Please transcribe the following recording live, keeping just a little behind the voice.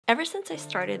Ever since I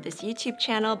started this YouTube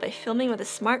channel by filming with a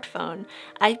smartphone,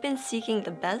 I've been seeking the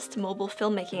best mobile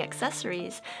filmmaking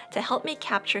accessories to help me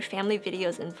capture family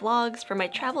videos and vlogs for my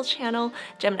travel channel,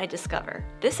 Gemini Discover.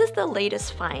 This is the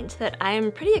latest find that I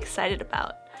am pretty excited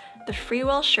about, the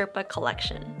Freewell Sherpa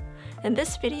collection. In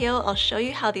this video, I'll show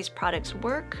you how these products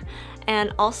work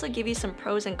and also give you some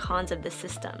pros and cons of the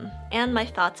system and my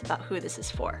thoughts about who this is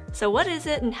for. So what is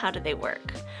it and how do they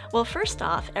work? Well, first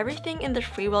off, everything in the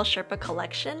Freewell Sherpa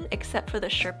collection except for the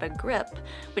Sherpa grip,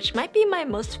 which might be my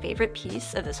most favorite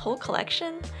piece of this whole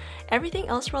collection, everything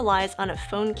else relies on a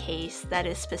phone case that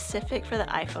is specific for the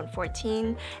iPhone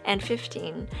 14 and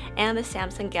 15 and the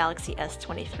Samsung Galaxy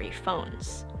S23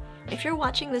 phones. If you're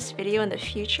watching this video in the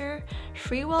future,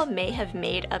 Freewell may have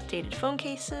made updated phone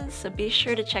cases, so be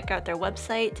sure to check out their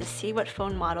website to see what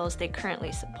phone models they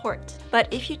currently support. But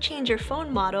if you change your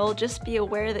phone model, just be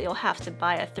aware that you'll have to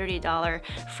buy a $30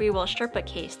 Freewell Sherpa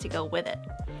case to go with it.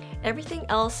 Everything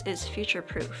else is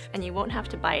future-proof, and you won't have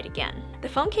to buy it again. The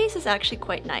phone case is actually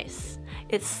quite nice.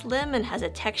 It's slim and has a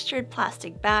textured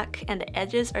plastic back, and the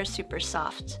edges are super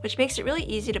soft, which makes it really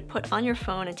easy to put on your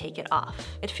phone and take it off.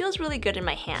 It feels really good in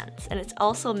my hands, and it's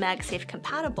also MagSafe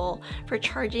compatible for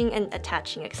charging and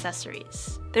attaching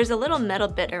accessories. There's a little metal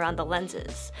bit around the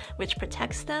lenses, which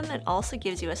protects them and also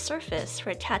gives you a surface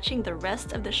for attaching the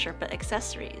rest of the Sherpa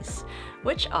accessories,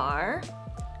 which are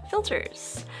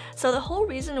filters. So the whole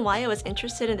reason why I was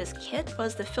interested in this kit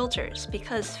was the filters,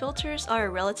 because filters are a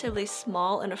relatively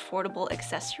small and affordable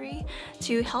accessory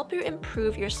to help you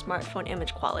improve your smartphone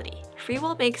image quality.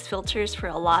 Freewell makes filters for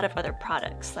a lot of other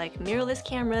products like mirrorless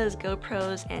cameras,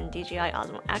 GoPros, and DJI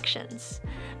Osmo Actions.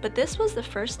 But this was the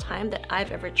first time that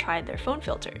I've ever tried their phone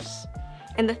filters.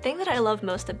 And the thing that I love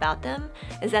most about them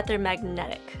is that they're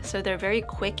magnetic, so they're very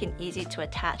quick and easy to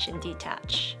attach and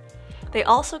detach. They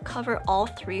also cover all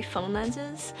 3 phone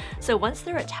lenses, so once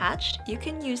they're attached, you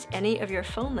can use any of your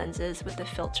phone lenses with the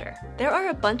filter. There are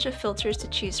a bunch of filters to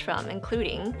choose from,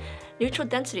 including neutral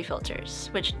density filters,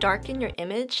 which darken your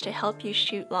image to help you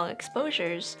shoot long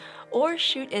exposures or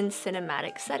shoot in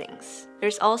cinematic settings.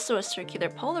 There's also a circular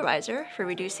polarizer for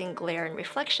reducing glare and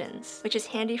reflections, which is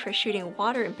handy for shooting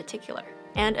water in particular,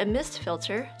 and a mist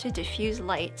filter to diffuse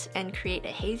light and create a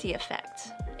hazy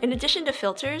effect. In addition to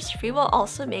filters, Freewell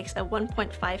also makes a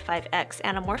 1.55x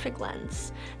anamorphic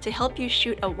lens to help you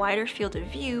shoot a wider field of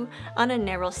view on a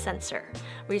narrow sensor,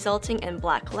 resulting in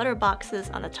black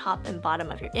letterboxes on the top and bottom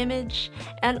of your image,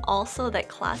 and also that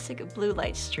classic blue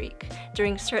light streak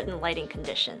during certain lighting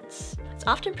conditions. It's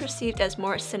often perceived as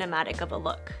more cinematic of a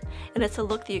look, and it's a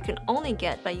look that you can only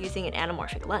get by using an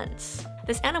anamorphic lens.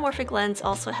 This anamorphic lens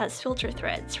also has filter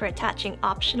threads for attaching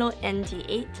optional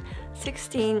ND8,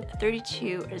 16,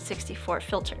 32, or 64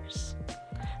 filters.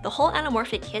 The whole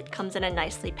anamorphic kit comes in a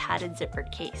nicely padded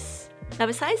zippered case. Now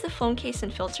besides the phone case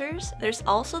and filters, there's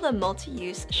also the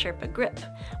multi-use Sherpa grip,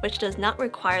 which does not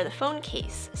require the phone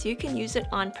case, so you can use it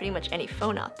on pretty much any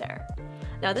phone out there.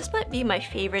 Now this might be my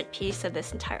favorite piece of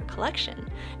this entire collection,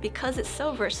 because it's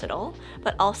so versatile,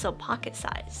 but also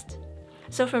pocket-sized.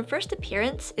 So from first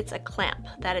appearance, it's a clamp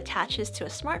that attaches to a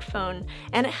smartphone,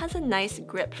 and it has a nice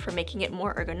grip for making it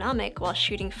more ergonomic while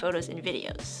shooting photos and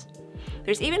videos.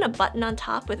 There's even a button on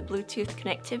top with Bluetooth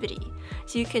connectivity,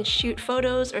 so you can shoot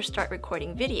photos or start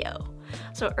recording video.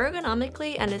 So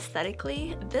ergonomically and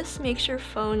aesthetically, this makes your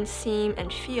phone seem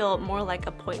and feel more like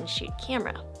a point-and-shoot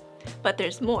camera. But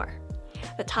there's more.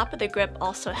 The top of the grip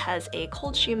also has a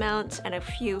cold shoe mount and a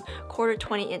few 1/4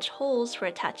 20-inch holes for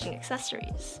attaching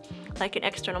accessories, like an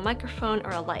external microphone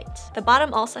or a light. The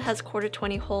bottom also has 1/4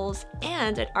 20 holes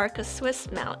and an Arca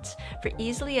Swiss mount for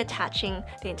easily attaching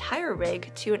the entire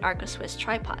rig to an Arca Swiss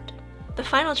tripod. The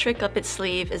final trick up its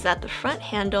sleeve is that the front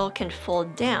handle can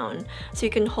fold down so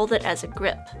you can hold it as a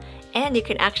grip, and you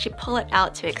can actually pull it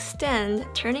out to extend,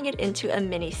 turning it into a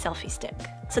mini selfie stick.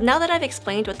 So now that I've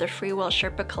explained what the Freewell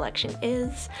Sherpa collection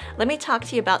is, let me talk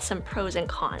to you about some pros and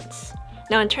cons.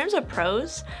 Now in terms of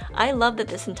pros, I love that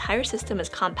this entire system is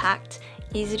compact,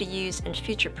 easy to use, and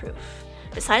future-proof.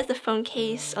 Besides the phone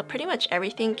case, pretty much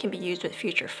everything can be used with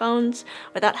future phones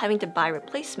without having to buy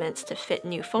replacements to fit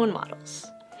new phone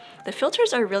models. The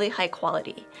filters are really high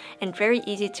quality and very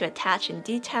easy to attach and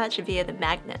detach via the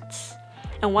magnets.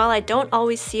 And while I don't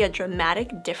always see a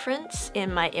dramatic difference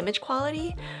in my image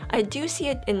quality, I do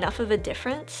see enough of a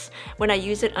difference when I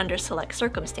use it under select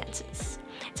circumstances.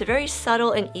 It's a very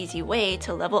subtle and easy way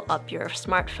to level up your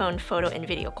smartphone photo and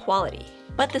video quality.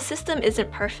 But the system isn't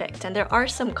perfect, and there are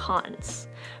some cons.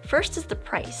 First is the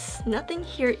price. Nothing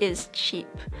here is cheap.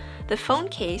 The phone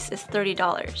case is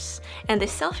 $30, and the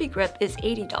selfie grip is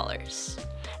 $80.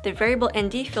 The variable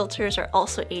ND filters are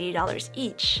also $80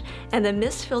 each, and the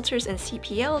mist filters and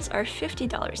CPLs are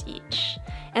 $50 each.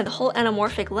 And the whole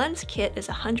anamorphic lens kit is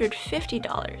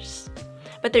 $150.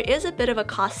 But there is a bit of a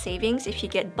cost savings if you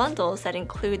get bundles that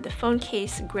include the phone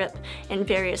case, grip, and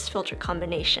various filter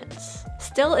combinations.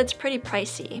 Still, it's pretty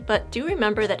pricey, but do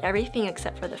remember that everything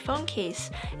except for the phone case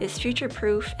is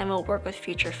future-proof and will work with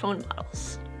future phone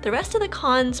models. The rest of the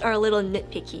cons are a little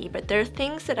nitpicky, but there are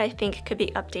things that I think could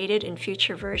be updated in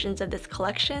future versions of this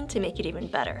collection to make it even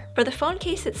better. For the phone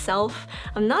case itself,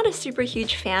 I'm not a super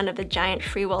huge fan of the giant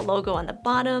Freewell logo on the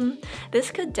bottom. This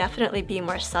could definitely be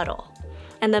more subtle.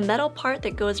 And the metal part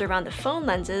that goes around the phone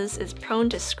lenses is prone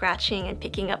to scratching and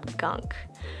picking up gunk.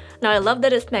 Now I love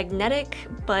that it's magnetic,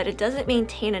 but it doesn't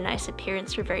maintain a nice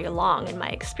appearance for very long in my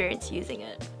experience using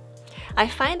it. I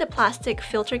find the plastic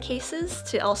filter cases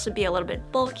to also be a little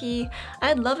bit bulky.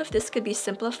 I'd love if this could be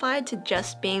simplified to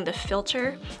just being the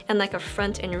filter and like a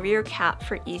front and rear cap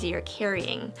for easier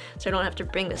carrying, so I don't have to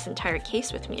bring this entire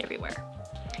case with me everywhere.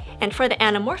 And for the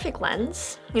anamorphic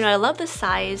lens, I love the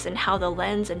size and how the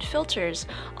lens and filters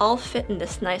all fit in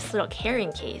this nice little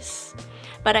carrying case.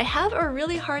 But I have a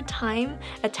really hard time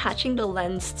attaching the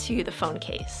lens to the phone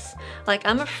case. Like,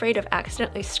 I'm afraid of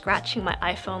accidentally scratching my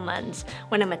iPhone lens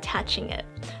when I'm attaching it,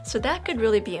 so that could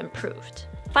really be improved.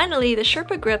 Finally, the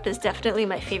Sherpa grip is definitely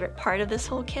my favorite part of this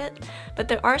whole kit, but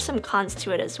there are some cons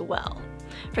to it as well.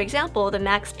 For example, the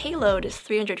max payload is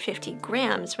 350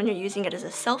 grams when you're using it as a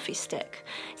selfie stick,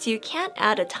 so you can't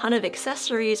add a ton of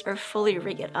accessories or fully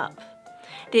rig it up.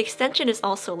 The extension is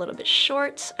also a little bit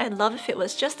short. I'd love if it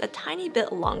was just a tiny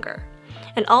bit longer.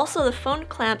 And also the phone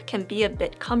clamp can be a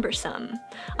bit cumbersome.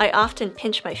 I often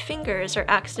pinch my fingers or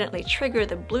accidentally trigger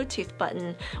the Bluetooth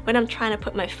button when I'm trying to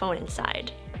put my phone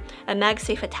inside. A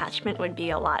MagSafe attachment would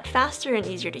be a lot faster and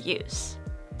easier to use.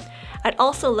 I'd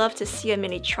also love to see a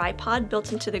mini tripod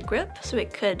built into the grip so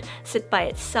it could sit by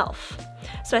itself.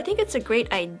 So I think it's a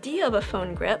great idea of a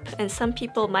phone grip, and some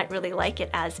people might really like it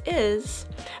as is,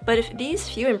 but if these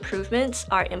few improvements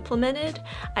are implemented,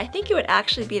 I think it would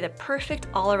actually be the perfect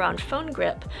all-around phone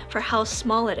grip for how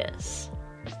small it is.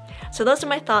 So those are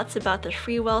my thoughts about the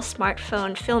Freewell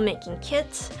smartphone filmmaking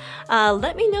kit.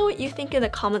 Let me know what you think in the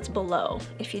comments below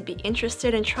if you'd be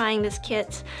interested in trying this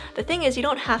kit. The thing is, you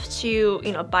don't have to,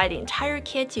 buy the entire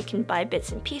kit. You can buy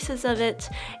bits and pieces of it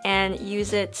and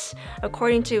use it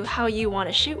according to how you want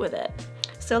to shoot with it.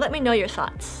 So let me know your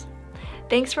thoughts.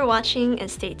 Thanks for watching, and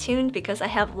stay tuned because I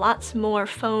have lots more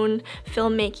phone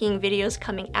filmmaking videos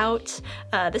coming out.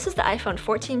 This is the iPhone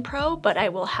 14 Pro, but I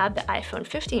will have the iPhone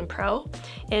 15 Pro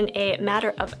in a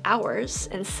matter of hours,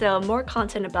 and so more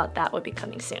content about that will be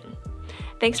coming soon.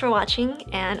 Thanks for watching,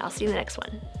 and I'll see you in the next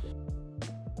one.